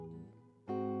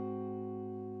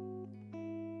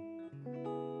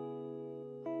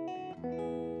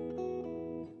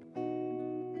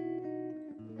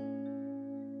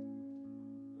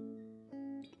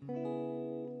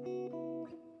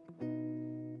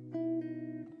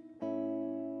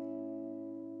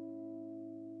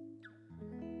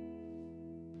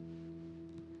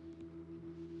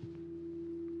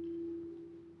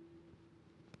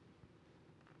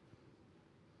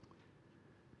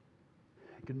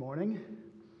Good morning.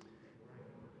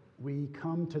 We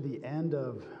come to the end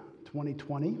of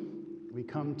 2020. We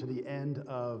come to the end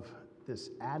of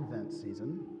this Advent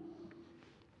season.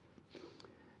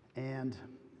 And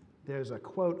there's a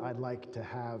quote I'd like to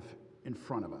have in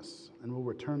front of us, and we'll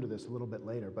return to this a little bit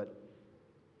later, but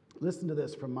listen to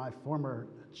this from my former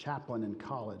chaplain in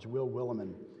college, Will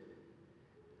Williman.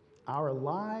 Our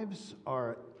lives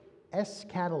are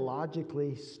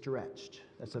eschatologically stretched.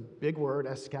 That's a big word,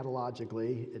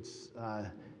 eschatologically. It's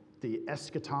the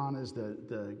eschaton is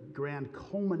the grand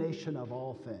culmination of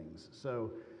all things.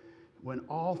 So when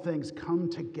all things come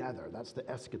together, that's the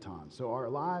eschaton. So our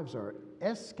lives are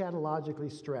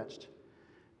eschatologically stretched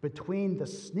between the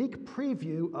sneak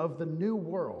preview of the new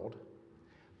world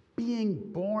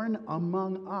being born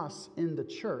among us in the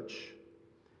church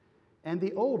and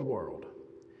the old world,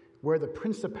 where the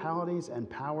principalities and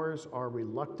powers are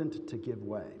reluctant to give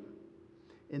way.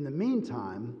 In the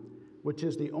meantime, which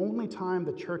is the only time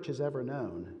the church has ever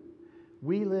known,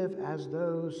 we live as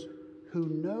those who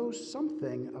know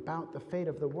something about the fate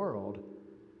of the world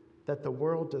that the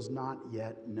world does not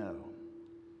yet know.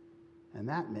 And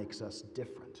that makes us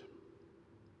different.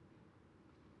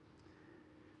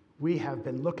 We have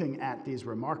been looking at these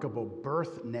remarkable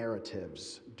birth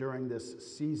narratives during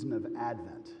this season of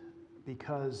Advent,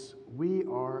 because we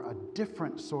are a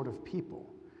different sort of people.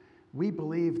 We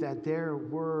believe that there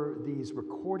were these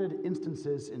recorded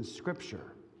instances in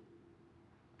Scripture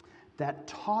that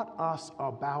taught us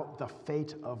about the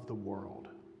fate of the world.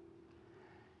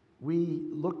 We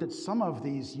looked at some of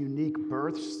these unique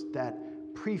births that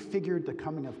prefigured the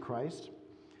coming of Christ.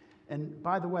 And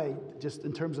by the way, just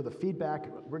in terms of the feedback,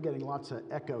 we're getting lots of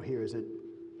echo here.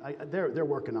 They're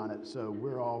working on it, so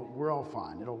we're all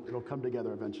fine. It'll come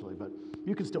together eventually, but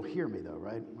you can still hear me though,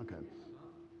 right? Okay.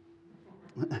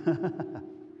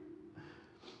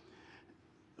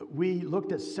 We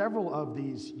looked at several of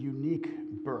these unique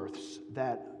births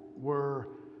that were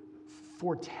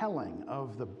foretelling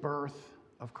of the birth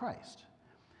of Christ.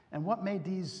 And what made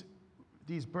these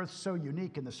births so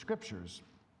unique in the Scriptures,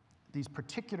 these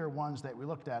particular ones that we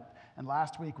looked at, and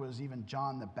last week was even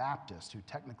John the Baptist, who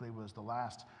technically was the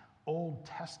last Old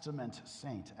Testament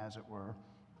saint, as it were.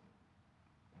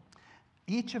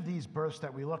 Each of these births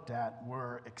that we looked at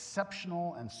were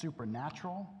exceptional and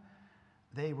supernatural.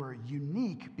 They were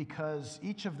unique because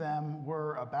each of them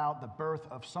were about the birth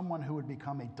of someone who would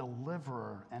become a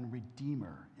deliverer and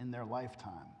redeemer in their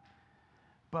lifetime.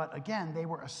 But again, they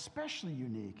were especially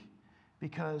unique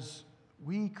because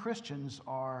we Christians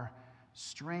are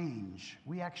strange.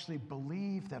 We actually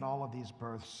believe that all of these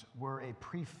births were a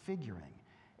prefiguring,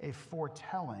 a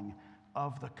foretelling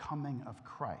of the coming of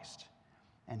Christ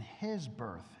and his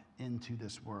birth into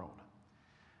this world.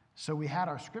 So we had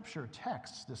our scripture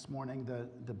texts this morning,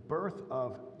 the birth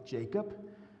of Jacob,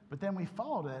 but then we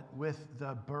followed it with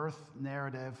the birth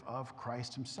narrative of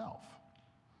Christ himself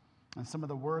and some of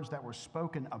the words that were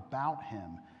spoken about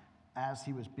him as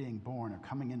he was being born or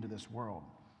coming into this world.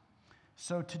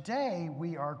 So today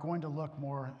we are going to look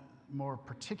more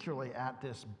particularly at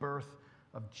this birth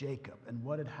of Jacob and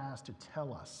what it has to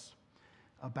tell us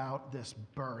about this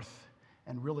birth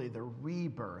and really the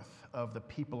rebirth of the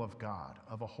people of God,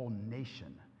 of a whole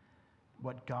nation,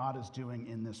 what God is doing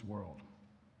in this world.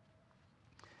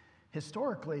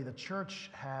 Historically, the church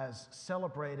has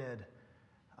celebrated,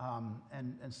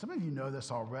 and some of you know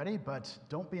this already, but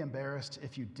don't be embarrassed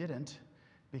if you didn't,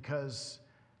 because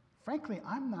frankly,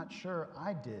 I'm not sure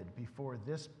I did before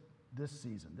this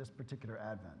season, this particular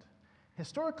Advent.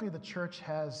 Historically, the church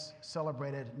has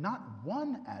celebrated not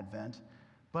one Advent,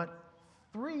 but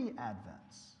 3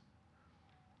 Advents.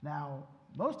 Now,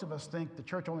 most of us think the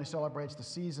church only celebrates the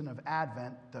season of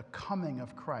Advent, the coming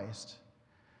of Christ.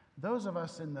 Those of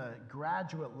us in the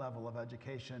graduate level of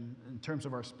education, in terms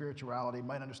of our spirituality,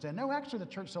 might understand, no, actually the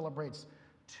church celebrates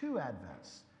 2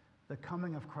 Advents, the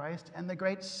coming of Christ and the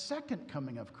great second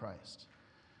coming of Christ.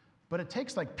 But it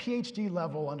takes like PhD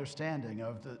level understanding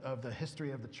of the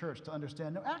history of the church to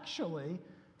understand, no, actually,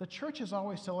 the church has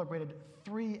always celebrated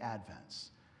 3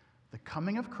 Advents. The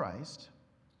coming of Christ,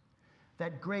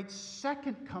 that great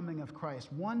second coming of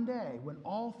Christ, one day when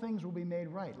all things will be made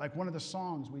right, like one of the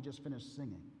songs we just finished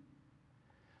singing.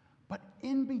 But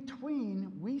in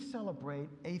between, we celebrate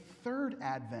a 3rd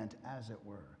Advent, as it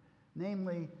were,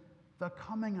 namely the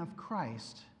coming of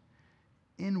Christ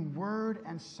in word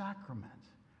and sacrament,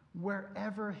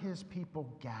 wherever his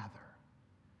people gather.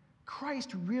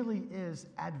 Christ really is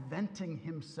adventing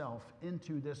himself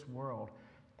into this world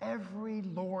every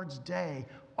Lord's Day,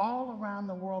 all around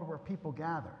the world where people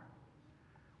gather.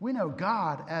 We know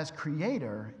God, as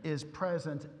creator, is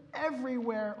present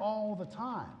everywhere all the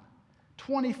time,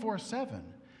 24/7.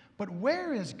 But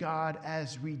where is God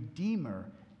as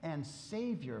Redeemer and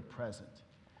Savior present?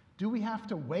 Do we have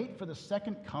to wait for the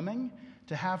second coming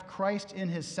to have Christ in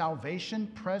his salvation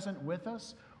present with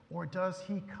us? Or does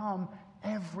he come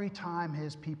every time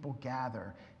his people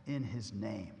gather in his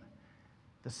name?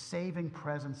 The saving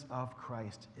presence of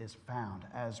Christ is found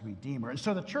as Redeemer. And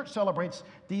so the church celebrates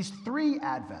these 3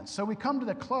 Advents. So we come to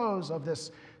the close of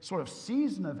this sort of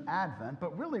season of Advent,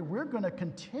 but really we're going to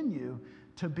continue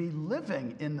to be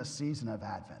living in the season of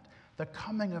Advent, the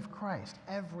coming of Christ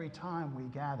every time we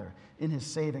gather in his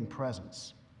saving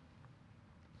presence.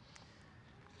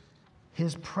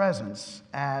 His presence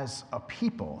as a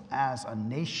people, as a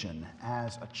nation,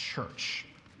 as a church.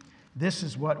 This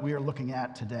is what we are looking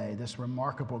at today, this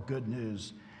remarkable good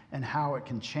news and how it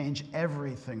can change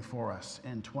everything for us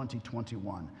in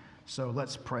 2021. So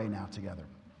let's pray now together.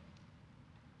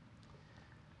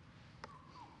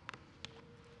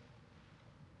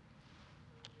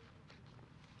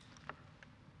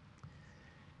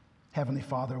 Heavenly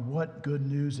Father, what good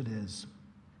news it is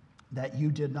that you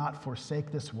did not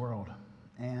forsake this world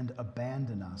and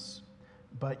abandon us,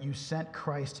 but you sent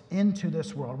Christ into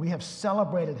this world. We have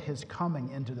celebrated his coming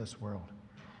into this world.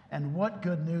 And what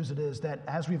good news it is that,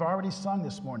 as we've already sung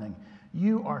this morning,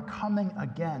 you are coming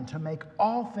again to make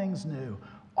all things new,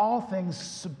 all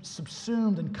things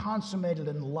subsumed and consummated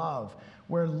in love,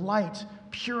 where light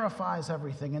purifies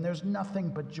everything and there's nothing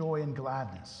but joy and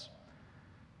gladness.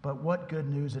 But what good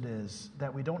news it is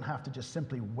that we don't have to just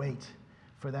simply wait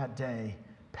for that day,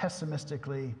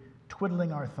 pessimistically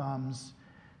twiddling our thumbs,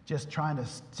 just trying to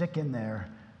stick in there,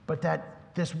 but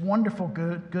that this wonderful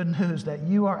good news that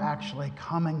you are actually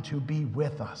coming to be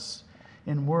with us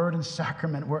in word and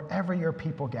sacrament wherever your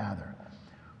people gather.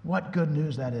 What good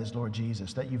news that is, Lord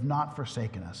Jesus, that you've not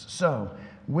forsaken us. So,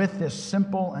 with this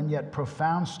simple and yet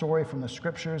profound story from the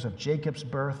scriptures of Jacob's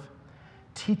birth,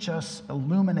 teach us,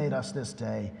 illuminate us this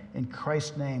day. In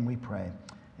Christ's name we pray.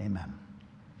 Amen.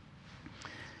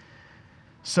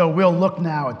 So we'll look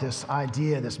now at this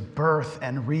idea, this birth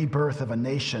and rebirth of a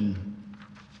nation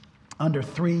under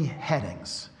 3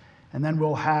 headings. And then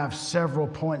we'll have several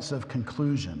points of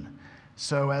conclusion.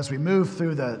 So as we move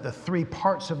through the 3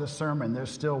 parts of the sermon,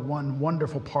 there's still one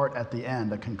wonderful part at the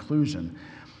end, a conclusion.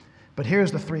 But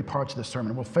here's the 3 parts of the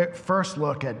sermon. We'll first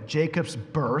look at Jacob's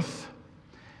birth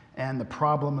and the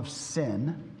problem of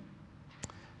sin.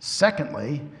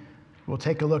 Secondly, we'll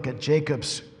take a look at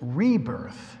Jacob's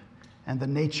rebirth and the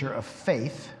nature of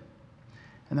faith.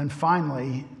 And then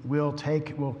finally, we'll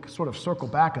sort of circle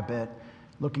back a bit,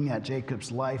 looking at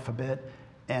Jacob's life a bit,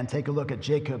 and take a look at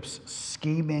Jacob's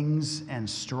schemings and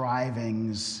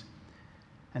strivings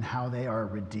and how they are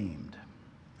redeemed.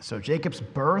 So Jacob's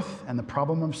birth and the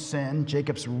problem of sin,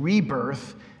 Jacob's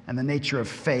rebirth and the nature of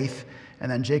faith,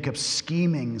 and then Jacob's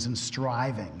schemings and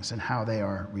strivings and how they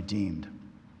are redeemed.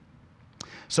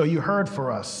 So you heard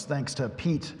for us, thanks to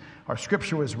Pete, our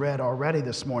scripture was read already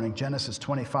this morning, Genesis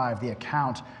 25, the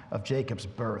account of Jacob's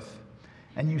birth.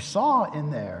 And you saw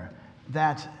in there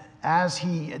that as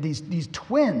these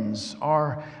twins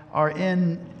are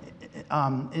in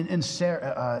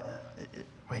Sarah,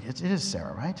 wait, it is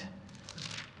Sarah, right?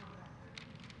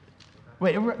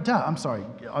 Wait, I'm sorry.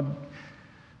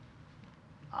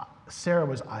 Sarah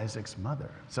was Isaac's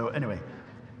mother. So anyway,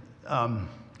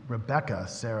 Rebecca,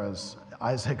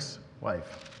 Isaac's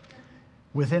wife,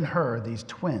 within her, these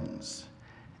twins.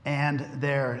 And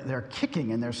they're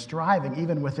kicking and they're striving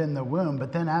even within the womb.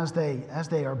 But then as they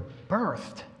are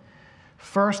birthed,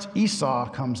 first Esau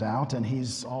comes out and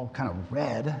he's all kind of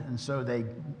red. And so they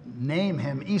name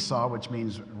him Esau, which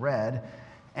means red.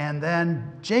 And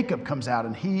then Jacob comes out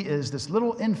and he is this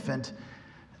little infant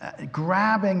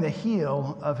grabbing the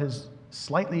heel of his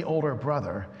slightly older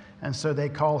brother. And so they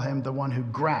call him the one who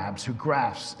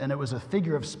grasps. And it was a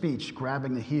figure of speech,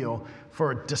 grabbing the heel,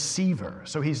 for deceiver.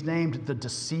 So he's named the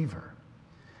deceiver.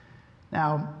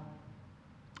 Now,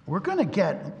 we're going to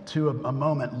get to a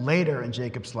moment later in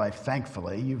Jacob's life,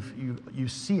 thankfully. You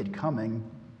see it coming,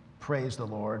 praise the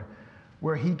Lord,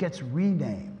 where he gets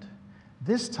renamed,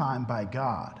 this time by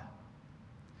God.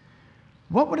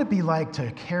 What would it be like to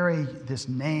carry this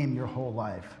name your whole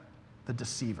life, the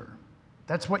deceiver?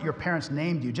 That's what your parents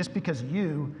named you, just because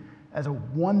you, as a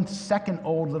 1 second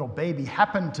old little baby,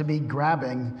 happened to be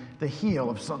grabbing the heel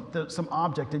of some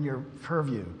object in your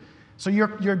purview. So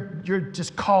you're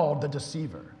just called the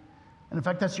deceiver. And in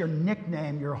fact, that's your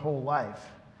nickname your whole life.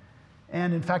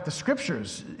 And in fact, the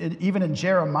scriptures, even in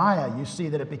Jeremiah, you see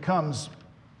that it becomes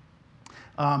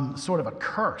sort of a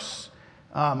curse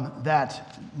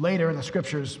that later in the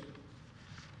scriptures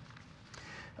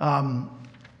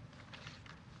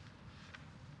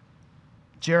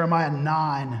Jeremiah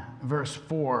 9, verse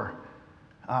 4,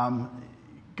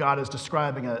 God is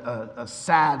describing a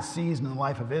sad season in the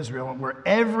life of Israel where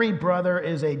every brother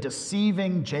is a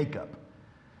deceiving Jacob.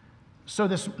 So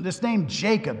this name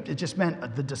Jacob, it just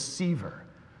meant the deceiver.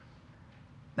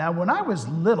 Now, when I was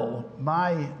little,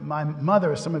 my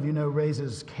mother, as some of you know,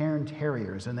 raises Cairn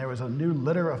Terriers, and there was a new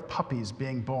litter of puppies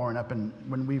being born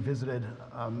when we visited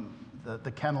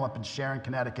the kennel up in Sharon,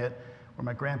 Connecticut, where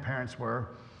my grandparents were.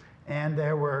 And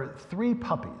there were 3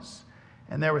 puppies,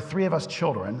 and there were 3 of us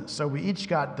children, so we each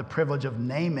got the privilege of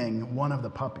naming one of the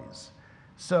puppies.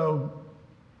 So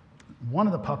one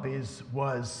of the puppies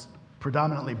was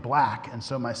predominantly black, and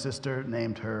so my sister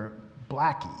named her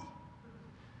Blackie.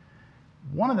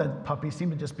 One of the puppies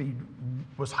seemed to just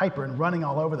was hyper and running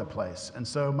all over the place, and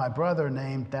so my brother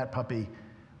named that puppy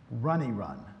Runny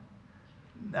Run.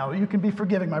 Now, you can be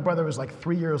forgiving. My brother was like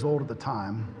 3 years old at the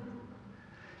time.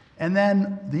 And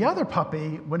then the other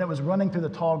puppy, when it was running through the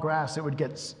tall grass, it would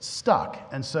get stuck.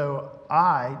 And so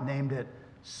I named it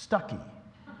Stucky.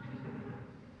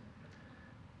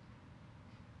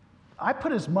 I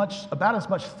put about as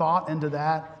much thought into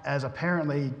that as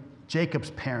apparently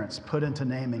Jacob's parents put into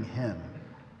naming him.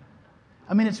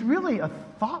 I mean, it's really a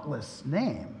thoughtless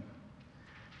name.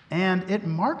 And it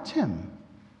marked him.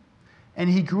 And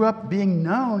he grew up being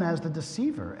known as the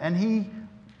deceiver. And he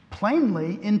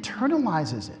plainly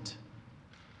internalizes it.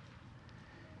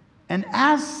 And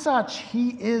as such, he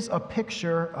is a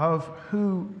picture of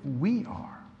who we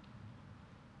are.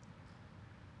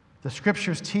 The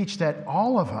scriptures teach that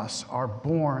all of us are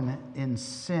born in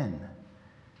sin.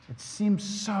 It seems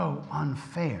so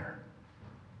unfair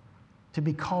to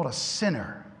be called a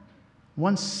sinner.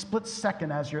 One split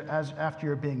second after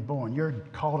you're being born, you're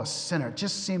called a sinner. It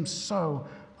just seems so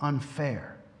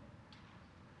unfair.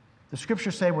 The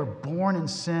scriptures say we're born in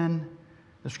sin.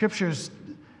 The scriptures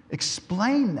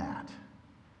explain that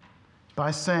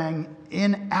by saying,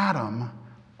 in Adam,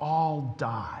 all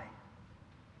die.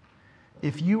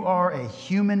 If you are a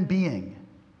human being,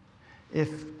 if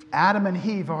Adam and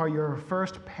Eve are your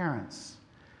first parents,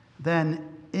 then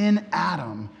in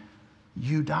Adam,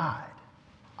 you died.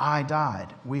 I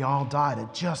died. We all died.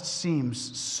 It just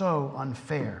seems so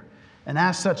unfair. And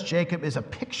as such, Jacob is a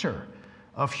picture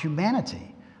of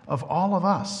humanity, of all of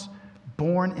us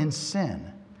born in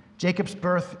sin. Jacob's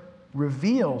birth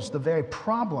reveals the very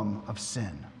problem of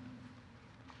sin.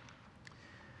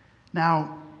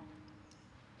 Now,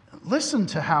 listen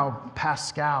to how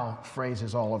Pascal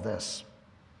phrases all of this.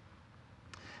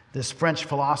 This French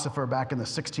philosopher back in the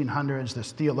 1600s,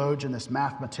 this theologian, this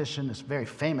mathematician, this very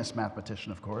famous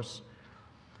mathematician, of course,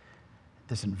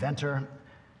 this inventor.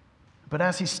 But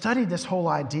as he studied this whole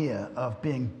idea of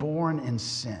being born in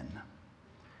sin,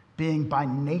 being by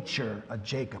nature a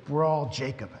Jacob, we're all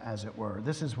Jacob, as it were.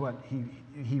 This is what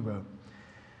he wrote.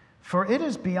 For it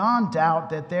is beyond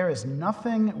doubt that there is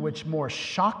nothing which more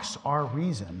shocks our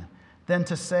reason than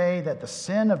to say that the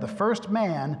sin of the first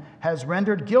man has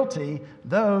rendered guilty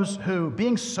those who,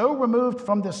 being so removed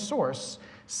from this source,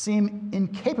 seem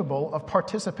incapable of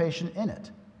participation in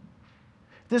it.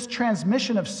 This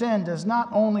transmission of sin does not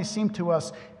only seem to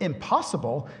us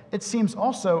impossible, it seems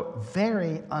also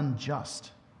very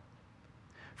unjust.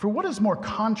 For what is more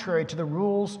contrary to the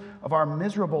rules of our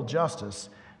miserable justice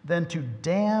than to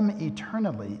damn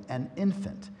eternally an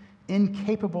infant,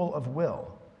 incapable of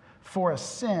will, for a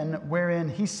sin wherein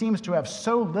he seems to have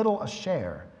so little a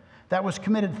share, that was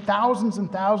committed thousands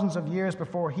and thousands of years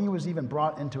before he was even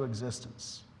brought into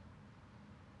existence?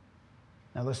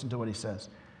 Now listen to what he says.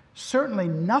 Certainly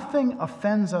nothing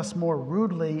offends us more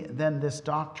rudely than this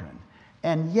doctrine,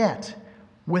 and yet,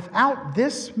 without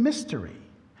this mystery,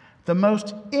 the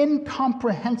most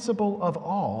incomprehensible of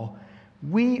all,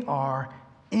 we are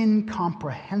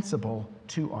incomprehensible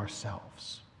to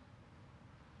ourselves.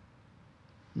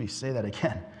 Let me say that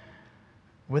again.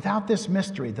 Without this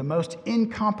mystery, the most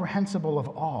incomprehensible of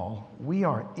all, we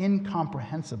are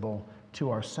incomprehensible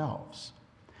to ourselves.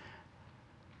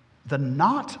 The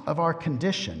knot of our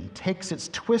condition takes its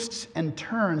twists and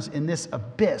turns in this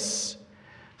abyss,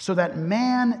 so that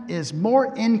man is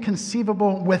more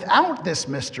inconceivable without this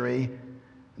mystery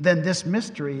than this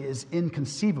mystery is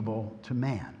inconceivable to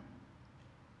man.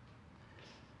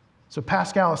 So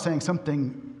Pascal is saying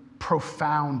something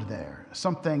profound there,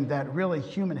 something that really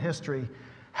human history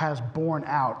has borne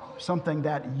out, something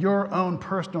that your own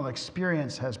personal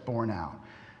experience has borne out,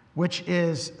 which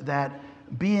is that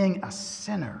being a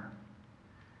sinner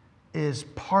is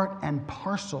part and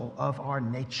parcel of our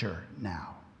nature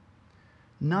now.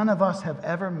 None of us have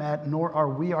ever met, nor are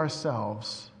we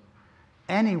ourselves,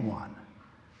 anyone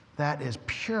that is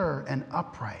pure and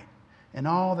upright, in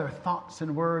all their thoughts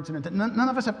and words. And none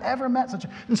of us have ever met such a...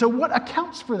 And so what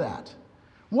accounts for that?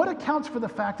 What accounts for the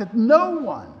fact that no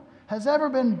one has ever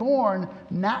been born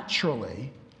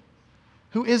naturally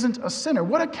who isn't a sinner?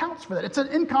 What accounts for that? It's an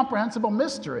incomprehensible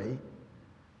mystery,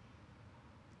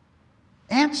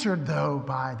 answered, though,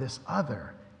 by this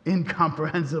other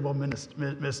incomprehensible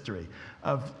mystery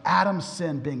of Adam's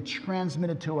sin being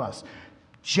transmitted to us,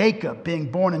 Jacob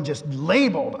being born and just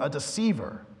labeled a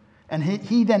deceiver, and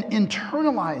he then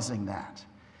internalizing that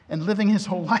and living his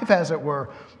whole life, as it were,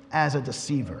 as a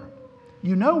deceiver.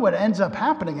 You know what ends up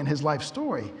happening in his life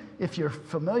story if you're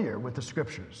familiar with the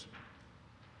scriptures.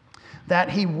 That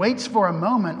he waits for a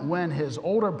moment when his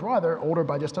older brother, older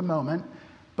by just a moment,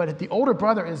 but the older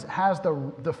brother has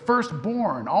the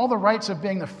firstborn, all the rights of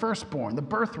being the firstborn, the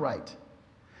birthright.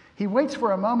 He waits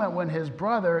for a moment when his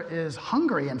brother is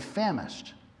hungry and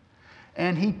famished,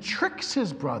 and he tricks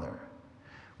his brother.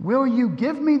 Will you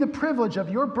give me the privilege of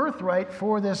your birthright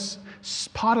for this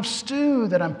pot of stew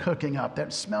that I'm cooking up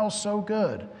that smells so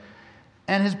good?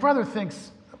 And his brother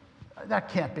thinks, that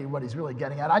can't be what he's really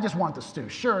getting at. I just want the stew.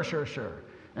 Sure.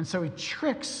 And so he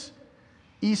tricks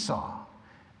Esau.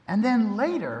 And then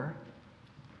later,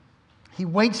 he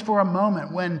waits for a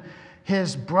moment when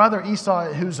his brother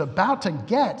Esau, who's about to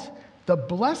get the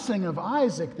blessing of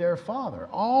Isaac, their father,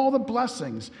 all the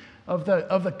blessings of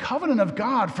the covenant of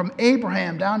God from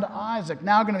Abraham down to Isaac,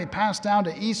 now going to be passed down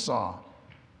to Esau.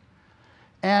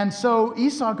 And so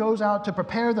Esau goes out to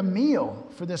prepare the meal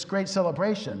for this great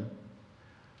celebration.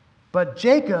 But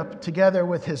Jacob, together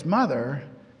with his mother,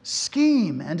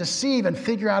 scheme and deceive and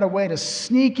figure out a way to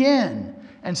sneak in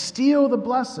and steal the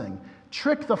blessing,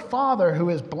 trick the father, who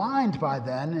is blind by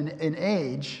then in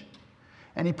age,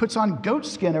 and he puts on goat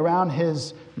skin around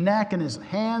his neck and his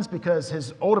hands because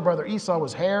his older brother Esau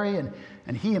was hairy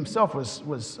and he himself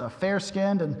was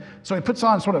fair-skinned. And so he puts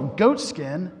on sort of goat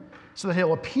skin so that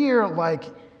he'll appear like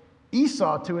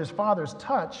Esau to his father's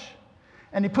touch.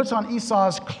 And he puts on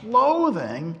Esau's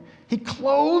clothing. He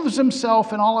clothes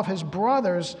himself in all of his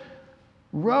brother's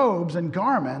robes and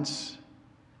garments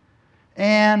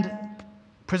and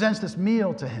presents this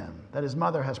meal to him that his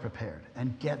mother has prepared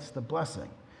and gets the blessing.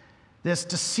 This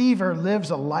deceiver lives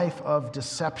a life of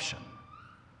deception.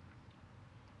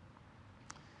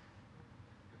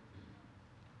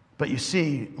 But you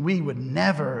see, we would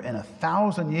never in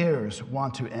 1,000 years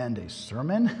want to end a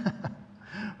sermon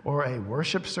or a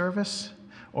worship service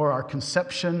or our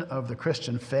conception of the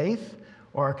Christian faith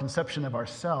or our conception of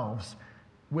ourselves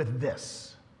with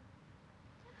this.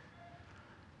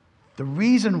 The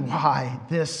reason why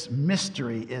this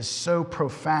mystery is so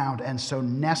profound and so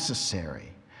necessary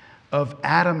of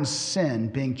Adam's sin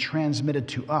being transmitted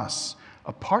to us,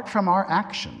 apart from our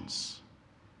actions,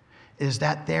 is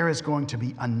that there is going to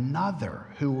be another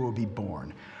who will be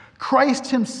born, Christ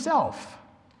himself,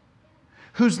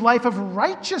 whose life of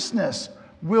righteousness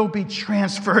will be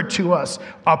transferred to us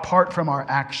apart from our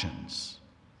actions.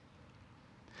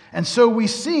 And so we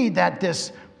see that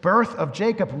this birth of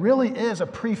Jacob really is a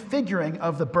prefiguring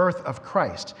of the birth of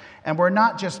Christ. And we're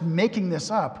not just making this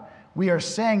up. We are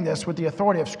saying this with the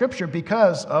authority of Scripture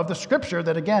because of the Scripture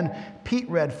that, again, Pete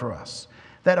read for us.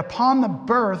 That upon the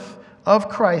birth of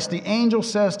Christ, the angel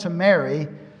says to Mary,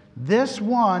 "This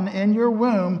one in your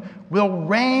womb will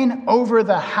reign over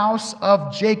the house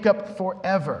of Jacob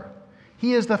forever."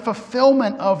 He is the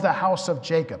fulfillment of the house of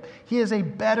Jacob. He is a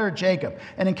better Jacob.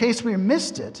 And in case we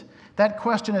missed it, that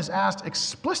question is asked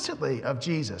explicitly of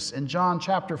Jesus in John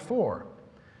chapter 4,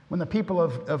 when the people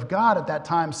of God at that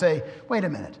time say, wait a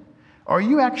minute, are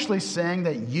you actually saying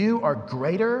that you are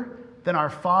greater than our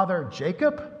father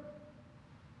Jacob?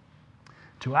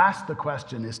 To ask the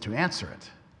question is to answer it.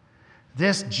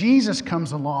 This Jesus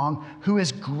comes along who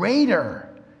is greater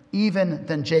even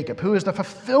than Jacob, who is the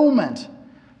fulfillment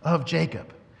of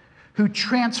Jacob, who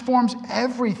transforms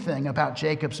everything about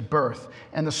Jacob's birth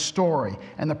and the story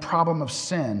and the problem of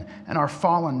sin and our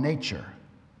fallen nature.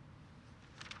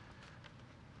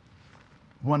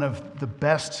 One of the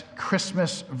best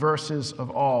Christmas verses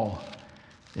of all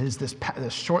is this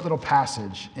short little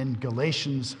passage in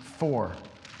Galatians 4,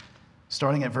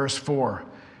 starting at verse 4.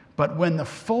 But when the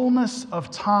fullness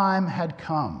of time had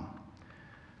come,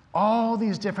 all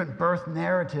these different birth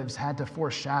narratives had to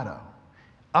foreshadow,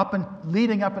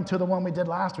 leading up until the one we did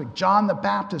last week, John the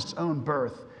Baptist's own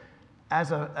birth,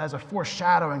 as a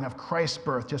foreshadowing of Christ's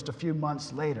birth just a few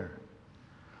months later.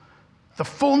 The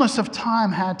fullness of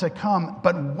time had to come,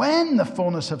 but when the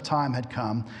fullness of time had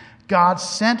come, God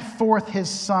sent forth his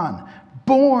Son,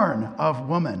 born of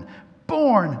woman,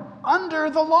 born under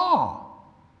the law.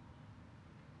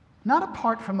 Not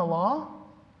apart from the law,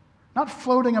 not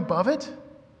floating above it,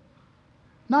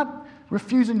 not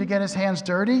refusing to get his hands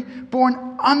dirty,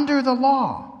 born under the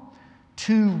law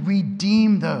to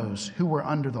redeem those who were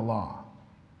under the law.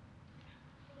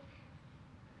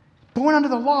 Born under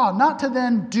the law, not to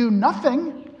then do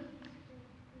nothing,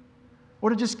 or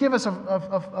to just give us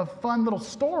a fun little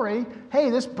story. Hey,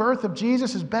 this birth of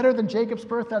Jesus is better than Jacob's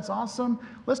birth. That's awesome.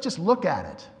 Let's just look at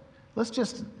it. Let's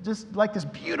just like this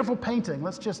beautiful painting,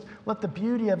 let's just let the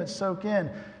beauty of it soak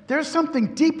in. There's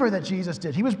something deeper that Jesus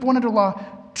did. He was born under law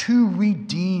to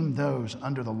redeem those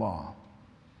under the law,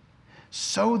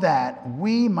 so that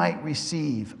we might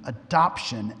receive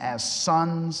adoption as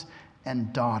sons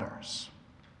and daughters.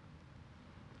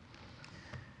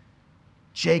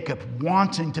 Jacob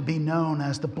wanting to be known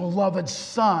as the beloved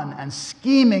son and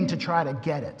scheming to try to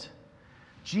get it.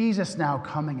 Jesus now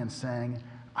coming and saying,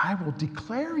 I will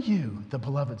declare you the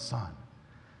beloved son,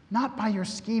 not by your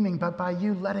scheming, but by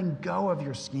you letting go of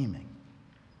your scheming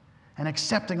and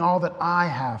accepting all that I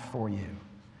have for you.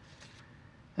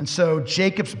 And so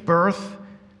Jacob's birth,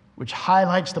 which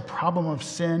highlights the problem of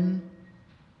sin,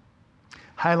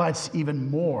 highlights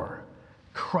even more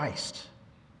Christ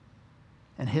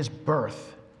and his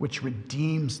birth, which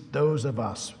redeems those of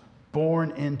us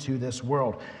born into this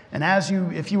world. And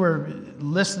if you were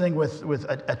listening with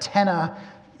antenna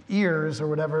ears or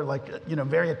whatever,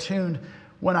 very attuned,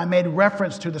 when I made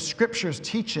reference to the scriptures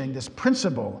teaching this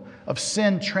principle of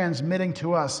sin transmitting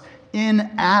to us,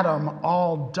 in Adam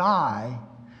all die,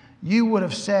 you would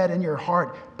have said in your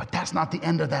heart, but that's not the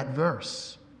end of that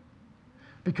verse.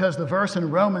 Because the verse in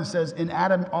Romans says, in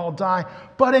Adam all die,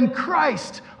 but in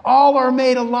Christ all are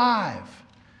made alive.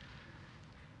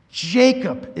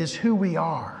 Jacob is who we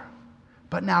are,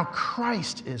 but now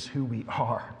Christ is who we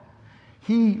are.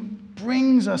 He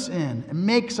brings us in and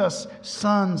makes us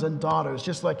sons and daughters,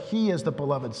 just like he is the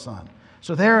beloved son.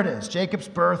 So there it is, Jacob's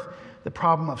birth, the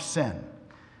problem of sin.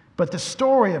 But the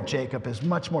story of Jacob is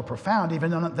much more profound even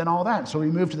than all that. So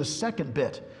we move to the second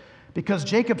bit, because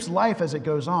Jacob's life as it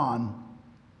goes on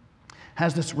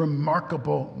has this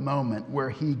remarkable moment where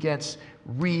he gets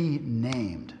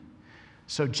renamed.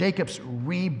 So Jacob's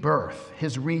rebirth,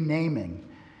 his renaming,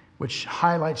 which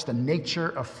highlights the nature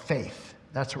of faith.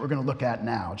 That's what we're going to look at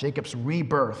now, Jacob's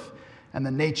rebirth and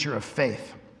the nature of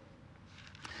faith.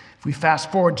 If we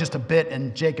fast forward just a bit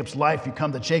in Jacob's life, you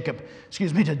come to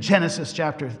to Genesis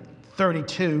chapter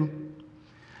 32.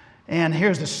 And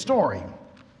here's the story.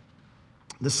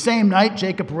 The same night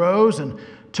Jacob rose and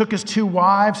took his 2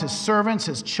 wives, his servants,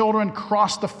 his children,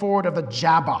 crossed the ford of the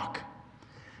Jabbok.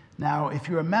 Now, if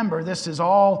you remember, this is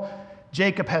all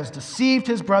Jacob has deceived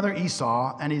his brother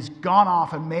Esau, and he's gone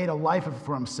off and made a life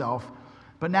for himself.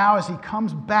 But now as he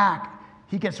comes back,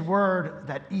 he gets word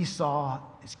that Esau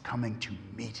is coming to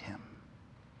meet him.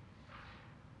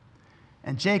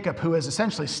 And Jacob, who has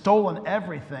essentially stolen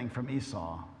everything from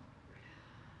Esau,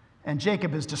 and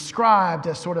Jacob is described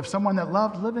as sort of someone that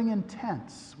loved living in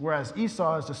tents, whereas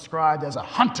Esau is described as a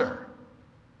hunter.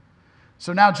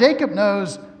 So now Jacob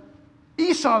knows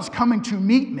Esau's coming to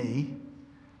meet me,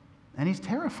 and he's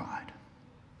terrified.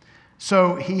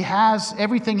 So he has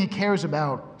everything he cares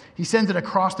about. He sends it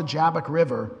across the Jabbok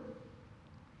River,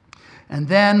 and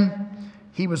then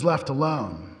he was left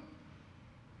alone.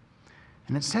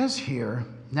 And it says here,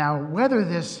 now whether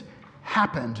this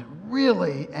happened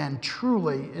really and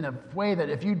truly in a way that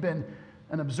if you'd been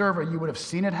an observer, you would have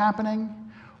seen it happening,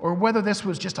 or whether this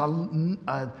was just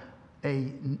the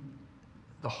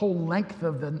whole length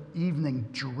of the evening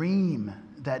dream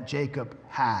that Jacob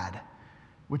had,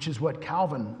 which is what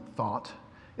Calvin thought.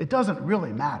 It doesn't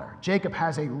really matter. Jacob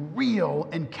has a real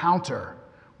encounter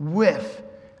with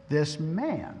this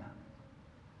man.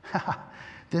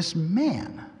 This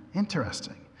man.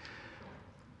 Interesting.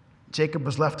 Jacob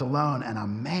was left alone, and a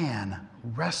man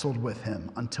wrestled with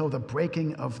him until the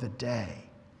breaking of the day.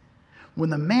 When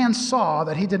the man saw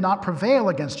that he did not prevail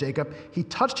against Jacob, he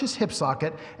touched his hip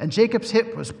socket, and Jacob's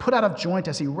hip was put out of joint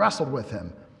as he wrestled with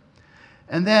him.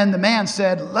 And then the man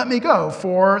said, let me go,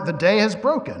 for the day has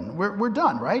broken. We're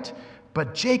done, right?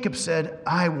 But Jacob said,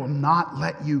 I will not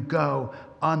let you go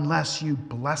unless you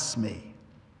bless me.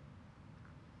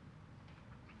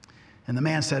 And the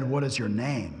man said, what is your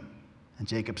name? And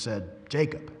Jacob said,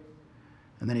 Jacob.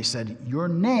 And then he said, your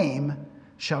name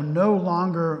shall no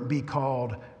longer be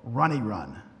called Runny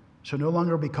Run, shall no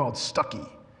longer be called Stucky.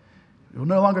 It will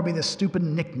no longer be this stupid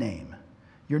nickname.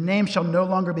 Your name shall no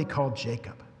longer be called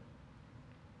Jacob,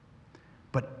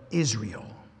 but Israel.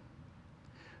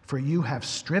 For you have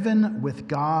striven with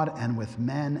God and with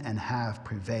men and have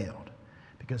prevailed.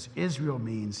 Because Israel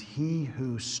means he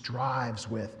who strives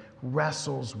with,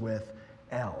 wrestles with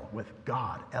with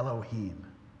God, Elohim.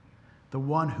 The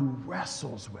one who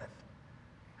wrestles with.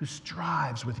 who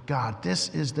strives with God. This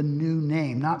is the new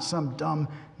name, not some dumb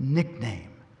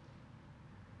nickname.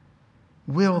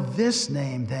 Will this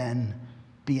name then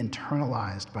be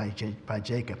internalized by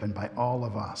Jacob and by all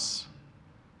of us?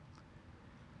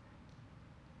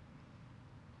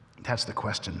 That's the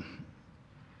question.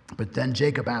 But then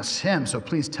Jacob asks him, so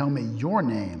please tell me your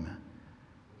name.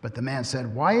 But the man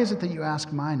said, why is it that you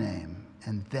ask my name?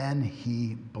 And then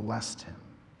he blessed him.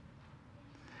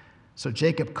 So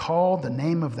Jacob called the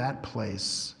name of that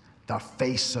place the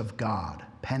face of God,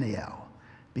 Peniel,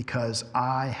 because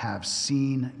I have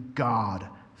seen God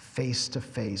face to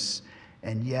face,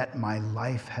 and yet my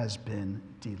life has been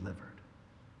delivered.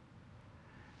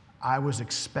 I was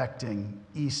expecting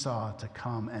Esau to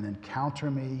come and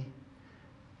encounter me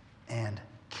and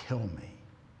kill me.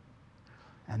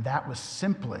 And that was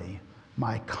simply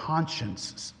my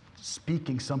conscience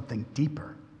speaking something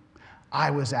deeper. I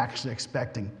was actually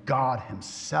expecting God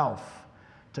himself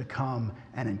to come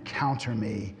and encounter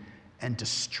me and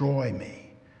destroy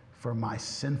me for my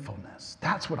sinfulness.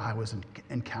 That's what I was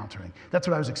encountering. That's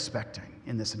what I was expecting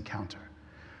in this encounter.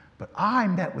 But I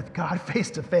met with God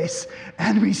face to face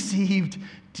and received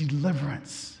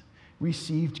deliverance,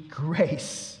 received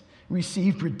grace,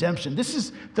 received redemption. This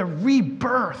is the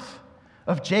rebirth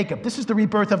of Jacob. This is the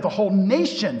rebirth of the whole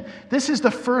nation. This is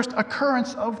the first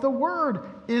occurrence of the word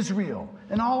Israel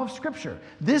in all of Scripture.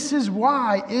 This is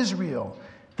why Israel,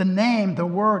 the name, the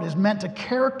word, is meant to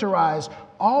characterize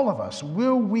all of us.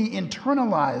 Will we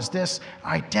internalize this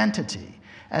identity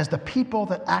as the people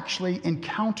that actually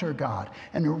encounter God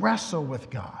and wrestle with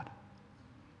God?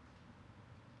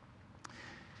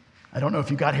 I don't know if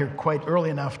you got here quite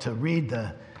early enough to read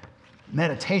the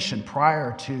meditation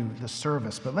prior to the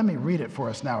service, but let me read it for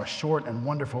us now, a short and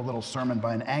wonderful little sermon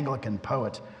by an Anglican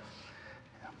poet.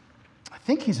 I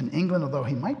think he's in England, although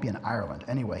he might be in Ireland.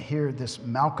 Anyway, here, this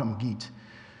Malcolm Geet,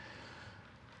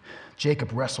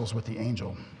 Jacob wrestles with the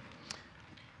angel.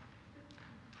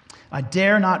 I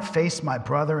dare not face my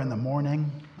brother in the morning.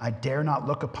 I dare not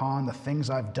look upon the things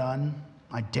I've done.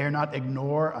 I dare not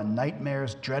ignore a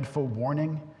nightmare's dreadful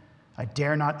warning. I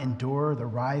dare not endure the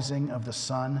rising of the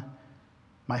sun.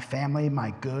 My family,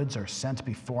 my goods are sent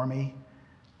before me.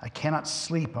 I cannot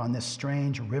sleep on this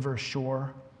strange river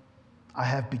shore. I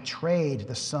have betrayed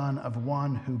the son of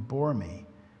one who bore me,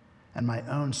 and my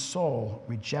own soul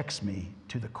rejects me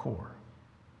to the core.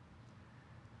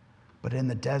 But in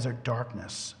the desert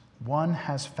darkness, one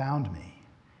has found me,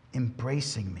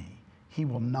 embracing me. He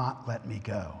will not let me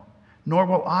go, nor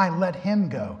will I let him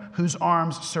go, whose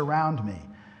arms surround me,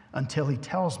 until he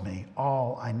tells me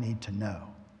all I need to know,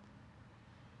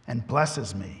 and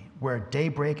blesses me where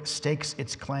daybreak stakes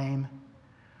its claim,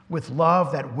 with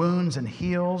love that wounds and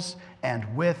heals,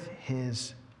 and with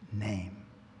his name.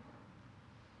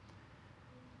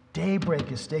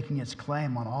 Daybreak is staking its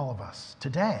claim on all of us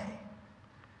today,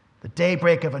 the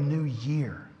daybreak of a new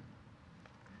year.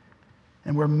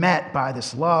 And we're met by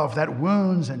this love that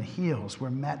wounds and heals. We're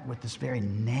met with this very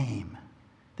name,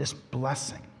 this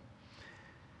blessing.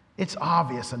 It's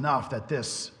obvious enough that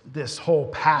this whole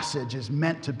passage is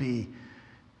meant to be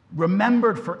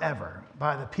remembered forever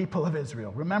by the people of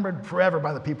Israel, remembered forever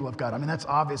by the people of God. I mean, that's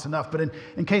obvious enough, but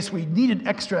in case we needed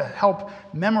extra help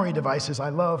memory devices, I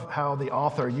love how the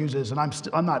author uses, and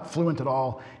I'm not fluent at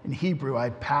all in Hebrew.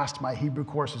 I passed my Hebrew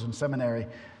courses in seminary,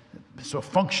 so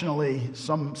functionally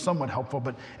somewhat helpful.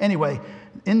 But anyway,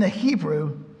 in the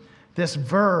Hebrew, this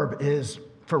verb is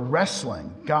for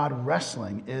wrestling, God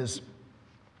wrestling, is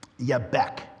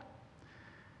Yabek.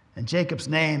 And Jacob's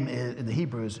name in the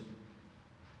Hebrew is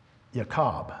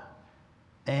Jacob.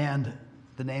 And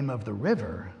the name of the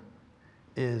river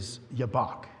is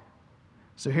Yabok.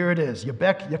 So here it is,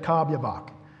 Yabek, Jacob, Yabok.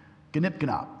 Gnip,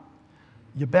 Gnop.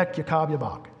 Yabek, Jacob,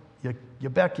 Yabok.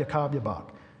 Yabek, Jacob,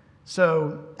 Yabok.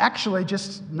 So actually,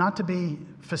 just not to be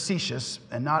facetious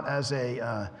and not as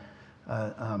a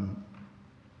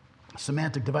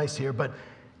semantic device here, but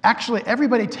actually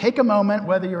everybody take a moment,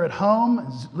 whether you're at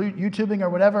home, YouTubing or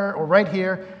whatever, or right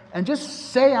here, and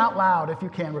just say out loud, if you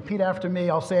can, repeat after me.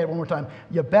 I'll say it one more time.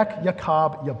 Yabek,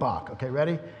 Jacob, Yabok. Okay,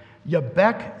 ready?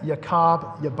 Yabek,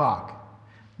 Jacob, Yabok.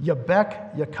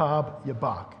 Yabek, Jacob,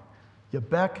 Yabok.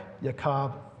 Yabek,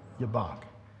 Jacob, Yabok.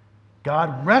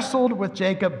 God wrestled with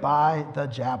Jacob by the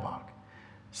Jabbok.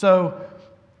 So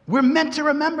we're meant to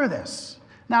remember this.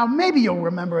 Now, maybe you'll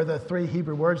remember the 3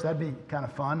 Hebrew words. That'd be kind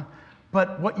of fun.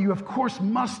 But what you, of course,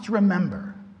 must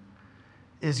remember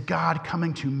is God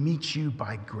coming to meet you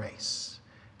by grace.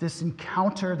 This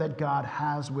encounter that God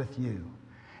has with you.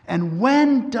 And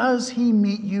when does he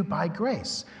meet you by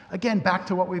grace? Again, back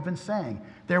to what we've been saying.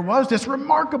 There was this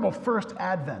remarkable first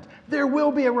advent. There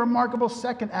will be a remarkable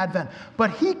second advent.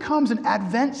 But he comes and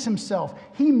advents himself.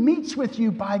 He meets with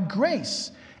you by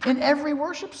grace in every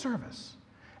worship service.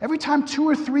 Every time 2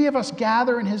 or 3 of us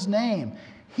gather in his name,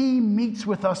 he meets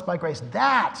with us by grace.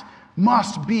 That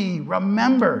must be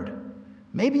remembered.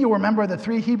 Maybe you'll remember the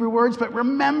 3 Hebrew words, but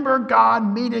remember God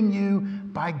meeting you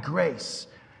by grace.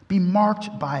 Be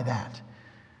marked by that.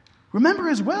 Remember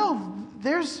as well,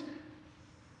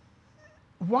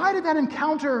 why did that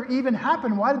encounter even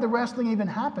happen? Why did the wrestling even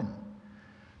happen?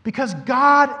 Because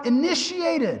God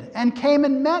initiated and came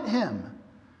and met him.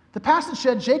 The passage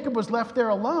said Jacob was left there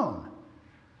alone.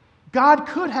 God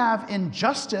could have, in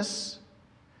justice,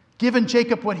 given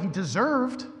Jacob what he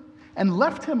deserved and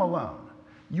left him alone.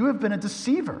 You have been a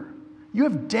deceiver. You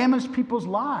have damaged people's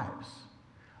lives.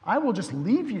 I will just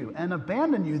leave you and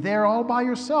abandon you there all by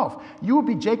yourself. You will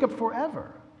be Jacob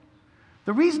forever.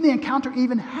 The reason the encounter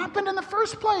even happened in the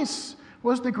first place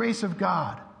was the grace of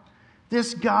God.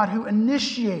 This God who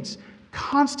initiates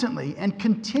constantly and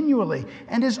continually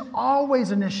and is always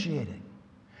initiating.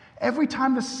 Every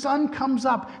time the sun comes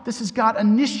up, this is God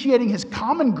initiating his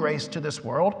common grace to this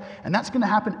world, and that's going to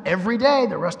happen every day,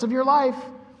 the rest of your life,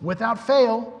 without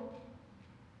fail.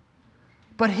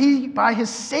 But he, by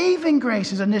his saving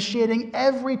grace, is initiating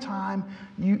every time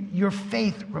your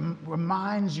faith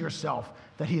reminds yourself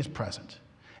that he is present.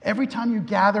 Every time you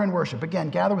gather in worship, again,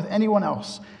 gather with anyone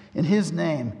else in his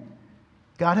name,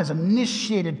 God has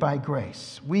initiated by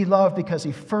grace. We love because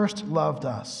he first loved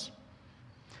us.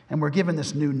 And we're given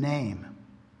this new name.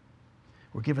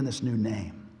 We're given this new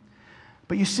name.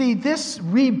 But you see, this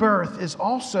rebirth is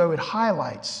also, it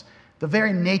highlights the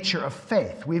very nature of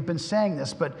faith. We've been saying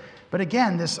this, but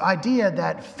again, this idea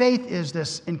that faith is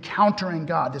this encountering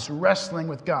God, this wrestling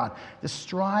with God, this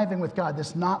striving with God,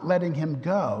 this not letting him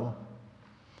go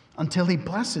until he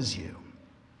blesses you.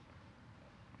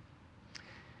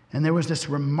 And there was this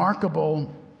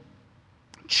remarkable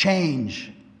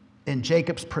change in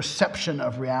Jacob's perception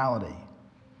of reality.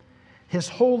 His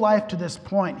whole life to this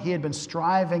point, he had been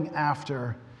striving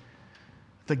after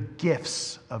the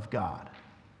gifts of God,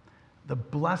 the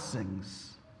blessings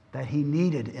that he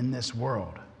needed in this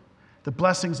world, the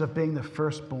blessings of being the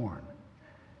firstborn,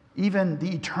 even the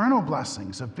eternal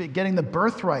blessings of getting the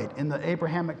birthright in the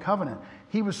Abrahamic covenant.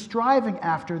 He was striving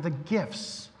after the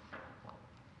gifts,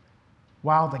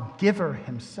 while the giver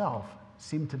himself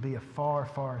seemed to be a far,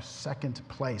 far second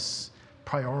place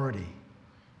priority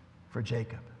for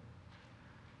Jacob.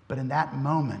 But in that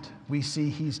moment, we see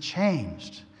he's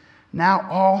changed. Now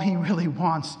all he really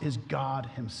wants is God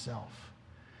himself.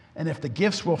 And if the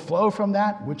gifts will flow from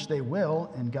that, which they will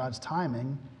in God's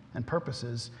timing and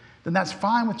purposes, then that's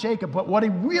fine with Jacob. But what he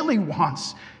really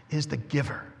wants is the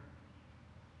giver.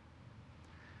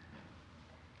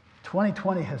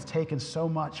 2020 has taken so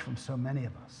much from so many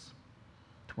of us.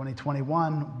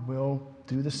 2021 will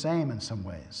do the same in some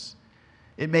ways.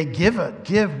 It may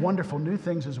give wonderful new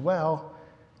things as well.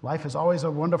 Life is always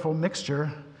a wonderful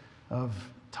mixture of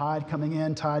tide coming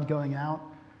in, tide going out.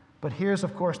 But here's,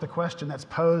 of course, the question that's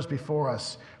posed before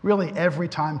us, really every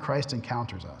time Christ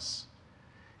encounters us.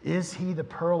 Is he the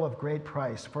pearl of great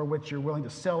price for which you're willing to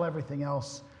sell everything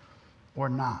else or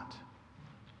not?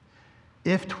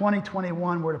 If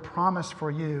 2021 were to promise for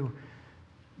you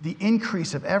the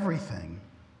increase of everything,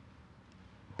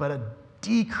 but a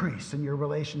decrease in your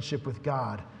relationship with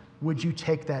God, would you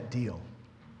take that deal?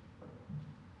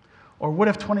 Or what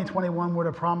if 2021 were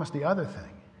to promise the other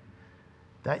thing,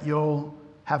 that you'll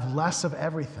have less of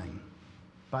everything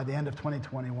by the end of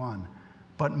 2021,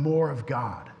 but more of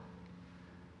God?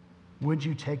 Would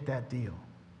you take that deal?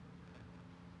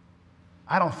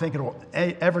 I don't think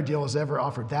every deal is ever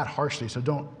offered that harshly, so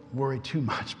don't worry too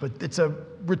much. But it's a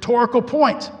rhetorical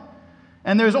point,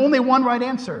 and there's only one right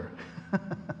answer.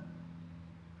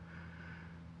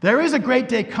 There is a great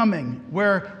day coming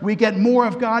where we get more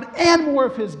of God and more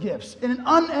of his gifts in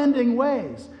unending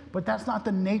ways, but that's not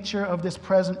the nature of this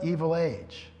present evil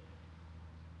age.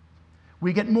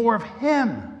 We get more of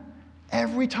him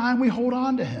every time we hold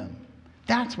on to him.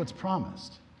 That's what's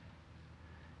promised.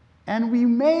 And we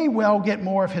may well get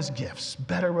more of his gifts,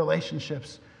 better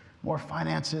relationships, more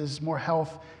finances, more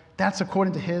health. That's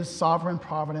according to his sovereign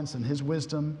providence and his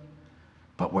wisdom.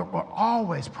 But what we're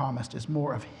always promised is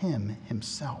more of him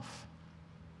himself.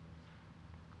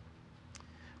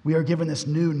 We are given this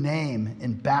new name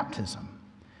in baptism.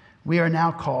 We are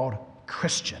now called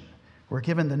Christian. We're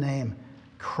given the name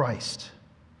Christ.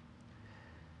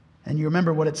 And you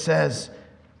remember what it says,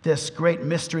 this great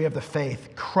mystery of the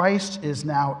faith. Christ is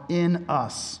now in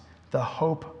us, the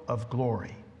hope of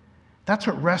glory. That's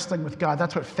what wrestling with God,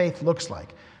 that's what faith looks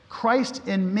like. Christ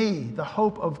in me, the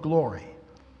hope of glory.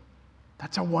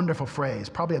 That's a wonderful phrase,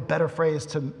 probably a better phrase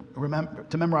to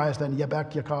memorize than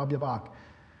Yebek, Yakab, Yabak.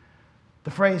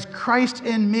 The phrase, Christ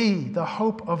in me, the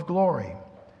hope of glory.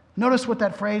 Notice what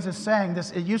that phrase is saying.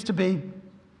 It used to be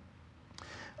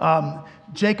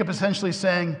Jacob essentially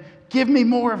saying, give me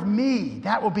more of me.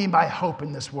 That will be my hope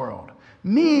in this world.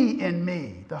 Me in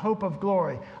me, the hope of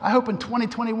glory. I hope in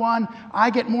 2021 I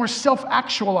get more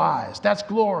self-actualized. That's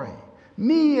glory.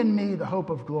 Me in me, the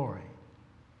hope of glory.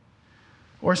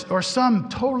 Or some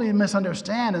totally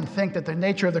misunderstand and think that the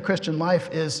nature of the Christian life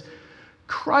is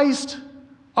Christ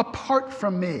apart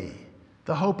from me,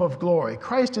 the hope of glory.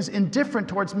 Christ is indifferent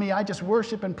towards me. I just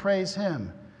worship and praise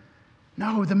him.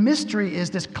 No, the mystery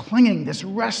is this clinging, this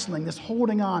wrestling, this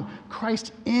holding on.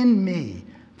 Christ in me,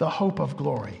 the hope of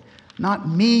glory. Not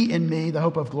me in me, the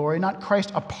hope of glory. Not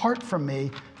Christ apart from me,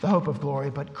 the hope of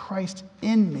glory, but Christ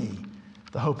in me,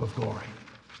 the hope of glory.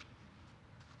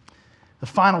 The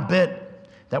final bit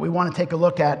that we want to take a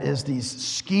look at is these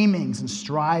schemings and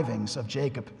strivings of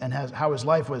Jacob and how his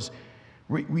life was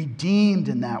redeemed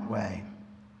in that way.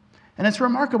 And it's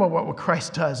remarkable what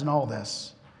Christ does in all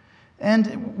this.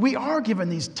 And we are given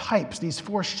these types, these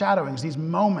foreshadowings, these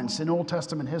moments in Old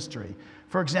Testament history.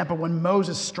 For example, when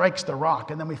Moses strikes the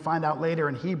rock, and then we find out later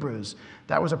in Hebrews,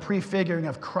 that was a prefiguring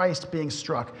of Christ being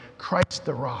struck, Christ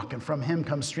the rock, and from him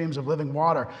come streams of living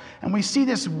water. And we see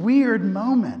this weird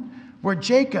moment where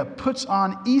Jacob puts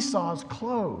on Esau's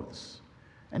clothes,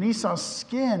 and Esau's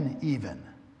skin even,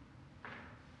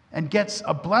 and gets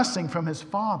a blessing from his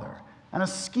father. And a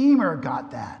schemer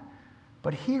got that.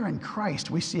 But here in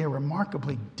Christ, we see a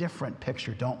remarkably different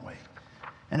picture, don't we?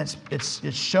 And it's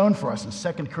shown for us in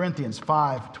 2 Corinthians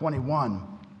 5:21.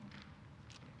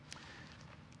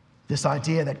 This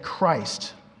idea that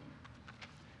Christ,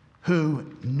 who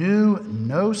knew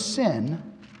no sin,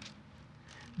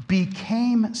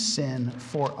 became sin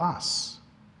for us,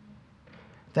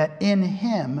 that in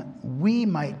him we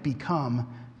might become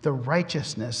the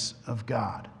righteousness of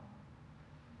God.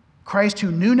 Christ,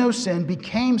 who knew no sin,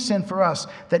 became sin for us,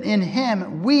 that in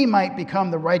him we might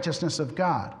become the righteousness of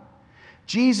God.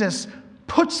 Jesus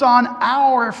puts on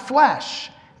our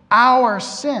flesh, our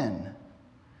sin,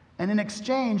 and in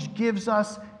exchange gives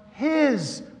us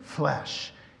his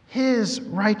flesh, his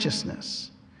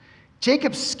righteousness.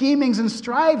 Jacob's schemings and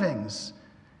strivings,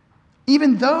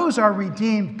 even those are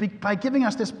redeemed by giving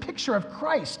us this picture of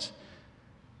Christ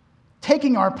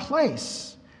taking our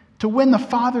place to win the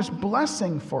Father's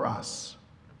blessing for us.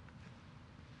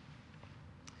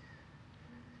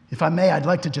 If I may, I'd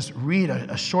like to just read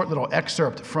a short little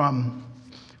excerpt from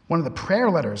one of the prayer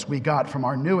letters we got from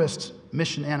our newest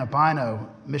Mission Annabino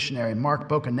missionary, Mark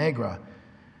Bocanegra,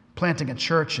 planting a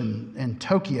church in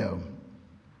Tokyo.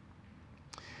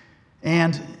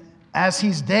 And as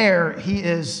he's there,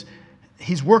 he's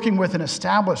working with an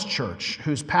established church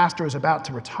whose pastor is about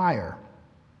to retire.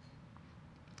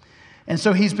 And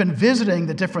so he's been visiting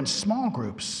the different small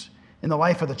groups in the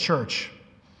life of the church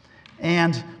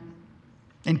and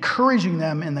encouraging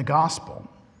them in the gospel.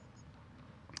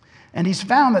 And he's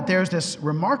found that there's this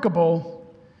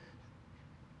remarkable,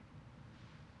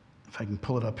 if I can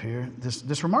pull it up here,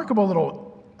 this remarkable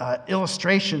little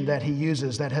illustration that he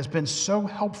uses that has been so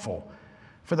helpful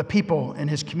for the people in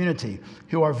his community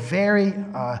who are very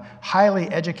highly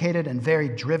educated and very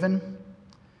driven.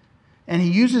 And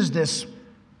he uses this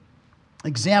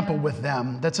example with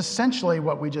them that's essentially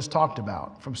what we just talked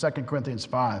about from 2 Corinthians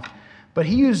 5. But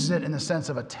he uses it in the sense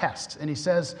of a test. And he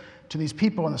says to these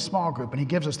people in the small group, and he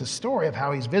gives us the story of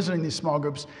how he's visiting these small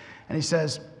groups, and he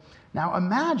says, now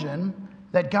imagine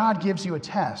that God gives you a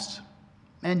test,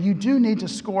 and you do need to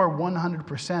score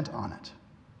 100% on it.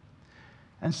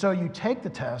 And so you take the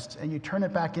test, and you turn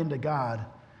it back into God,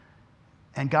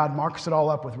 and God marks it all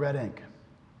up with red ink.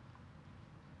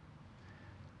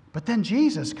 But then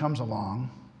Jesus comes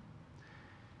along,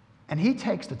 and he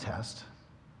takes the test,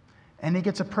 and he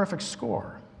gets a perfect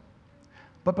score.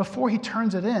 But before he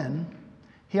turns it in,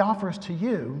 he offers to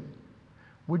you,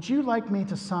 would you like me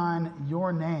to sign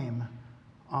your name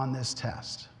on this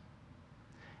test?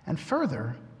 And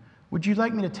further, would you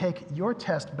like me to take your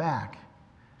test back,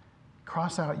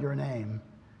 cross out your name,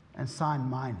 and sign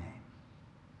my name?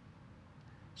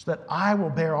 So that I will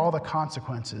bear all the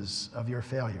consequences of your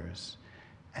failures,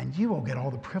 and you will get all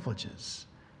the privileges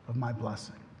of my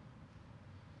blessing.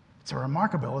 It's a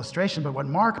remarkable illustration, but what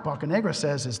Mark Bocanegra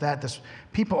says is that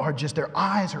people are just, their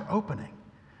eyes are opening.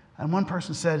 And one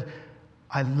person said,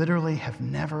 I literally have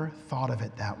never thought of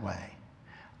it that way.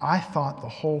 I thought the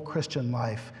whole Christian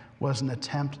life was an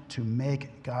attempt to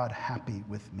make God happy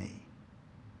with me.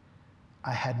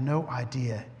 I had no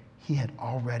idea he had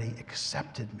already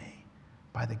accepted me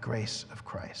by the grace of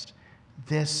Christ.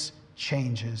 This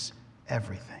changes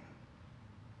everything.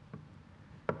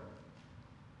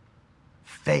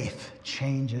 Faith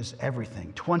changes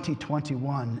everything.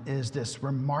 2021 is this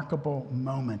remarkable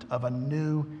moment of a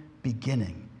new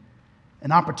beginning,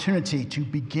 an opportunity to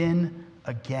begin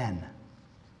again.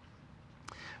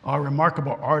 Our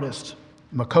remarkable artist,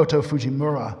 Makoto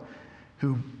Fujimura,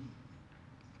 who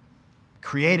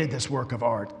created this work of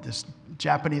art, this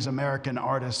Japanese-American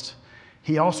artist,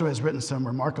 he also has written some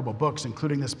remarkable books,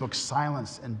 including this book,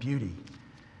 Silence and Beauty.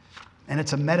 And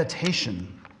it's a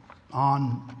meditation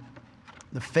on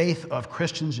the faith of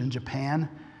Christians in Japan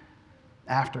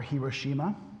after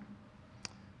Hiroshima,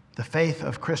 the faith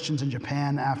of Christians in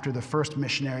Japan after the first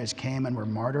missionaries came and were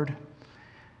martyred.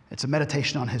 It's a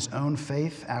meditation on his own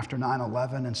faith after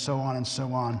 9/11, and so on and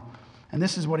so on. And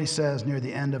this is what he says near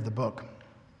the end of the book.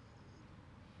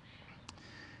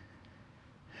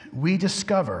 We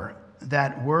discover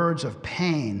that words of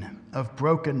pain, of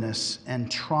brokenness and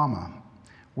trauma,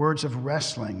 words of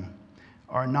wrestling,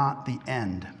 are not the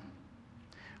end.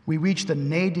 We reach the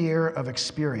nadir of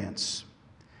experience.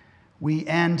 We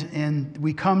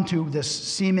come to this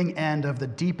seeming end of the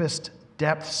deepest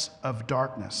depths of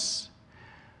darkness.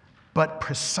 But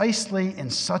precisely in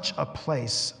such a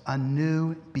place, a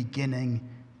new beginning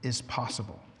is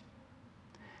possible.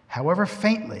 However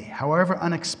faintly, however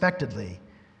unexpectedly,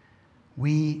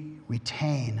 we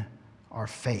retain our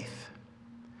faith.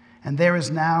 And there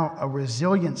is now a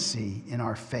resiliency in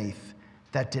our faith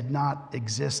that did not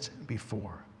exist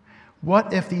before.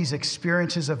 What if these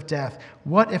experiences of death,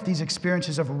 what if these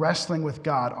experiences of wrestling with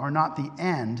God are not the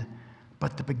end,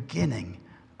 but the beginning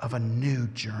of a new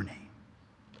journey?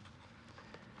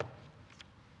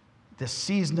 The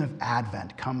season of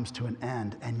Advent comes to an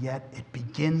end, and yet it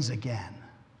begins again.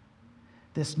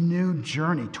 This new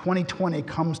journey, 2020,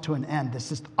 comes to an end.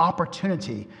 This is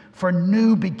opportunity for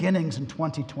new beginnings in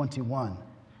 2021.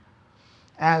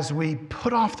 As we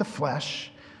put off the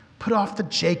flesh, put off the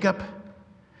Jacob,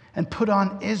 and put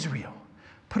on Israel,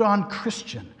 put on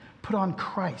Christian, put on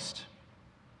Christ.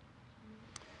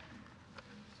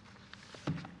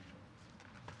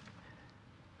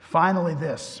 Finally,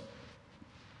 this.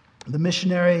 The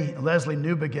missionary Leslie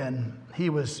Newbegin, he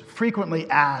was frequently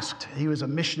asked, he was a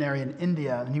missionary in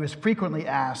India, and he was frequently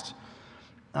asked,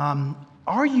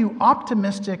 are you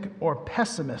optimistic or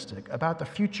pessimistic about the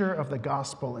future of the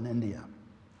gospel in India?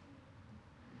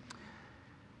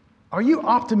 Are you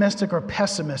optimistic or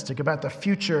pessimistic about the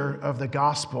future of the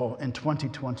gospel in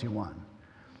 2021?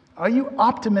 Are you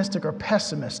optimistic or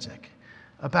pessimistic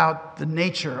about the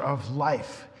nature of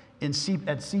life at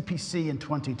CPC in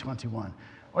 2021?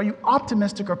 Are you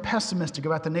optimistic or pessimistic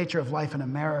about the nature of life in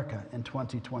America in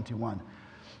 2021?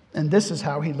 And this is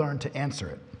how he learned to answer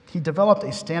it. He developed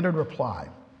a standard reply.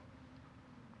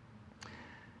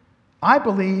 I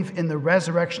believe in the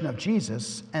resurrection of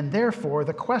Jesus, and therefore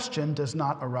the question does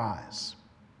not arise.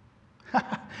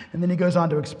 And then he goes on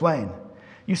to explain.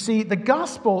 You see, the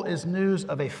gospel is news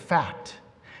of a fact.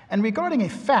 And regarding a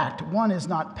fact, one is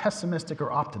not pessimistic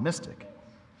or optimistic.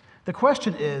 The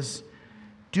question is,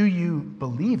 do you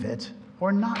believe it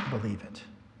or not believe it?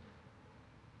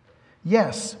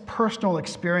 Yes, personal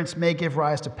experience may give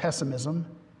rise to pessimism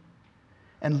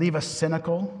and leave us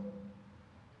cynical,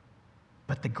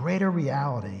 but the greater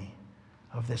reality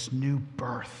of this new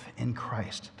birth in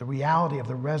Christ, the reality of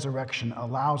the resurrection,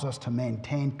 allows us to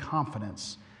maintain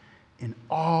confidence in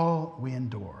all we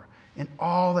endure, in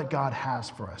all that God has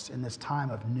for us in this time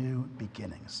of new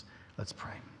beginnings. Let's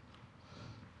pray.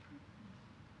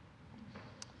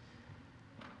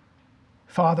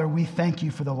 Father, we thank you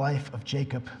for the life of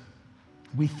Jacob.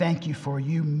 We thank you for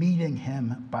you meeting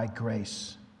him by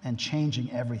grace and changing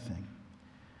everything.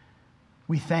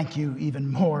 We thank you even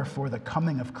more for the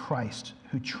coming of Christ,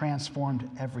 who transformed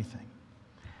everything.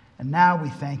 And now we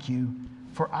thank you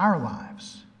for our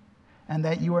lives, and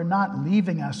that you are not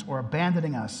leaving us or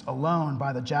abandoning us alone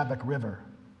by the Jabbok River,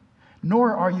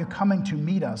 nor are you coming to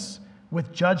meet us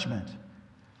with judgment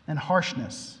and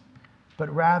harshness, but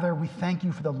rather we thank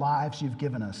you for the lives you've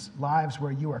given us, lives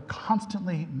where you are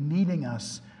constantly meeting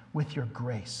us with your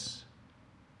grace.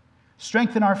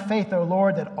 Strengthen our faith, O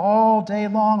Lord, that all day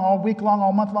long, all week long,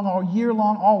 all month long, all year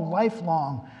long, all life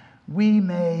long, we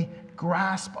may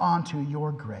grasp onto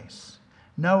your grace,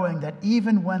 knowing that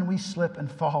even when we slip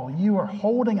and fall, you are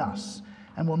holding us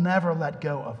and will never let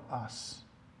go of us.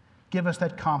 Give us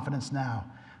that confidence now,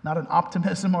 not an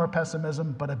optimism or a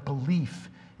pessimism, but a belief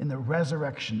in the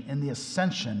resurrection, in the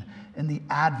ascension, in the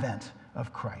advent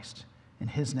of Christ. In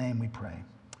his name we pray.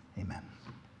 Amen.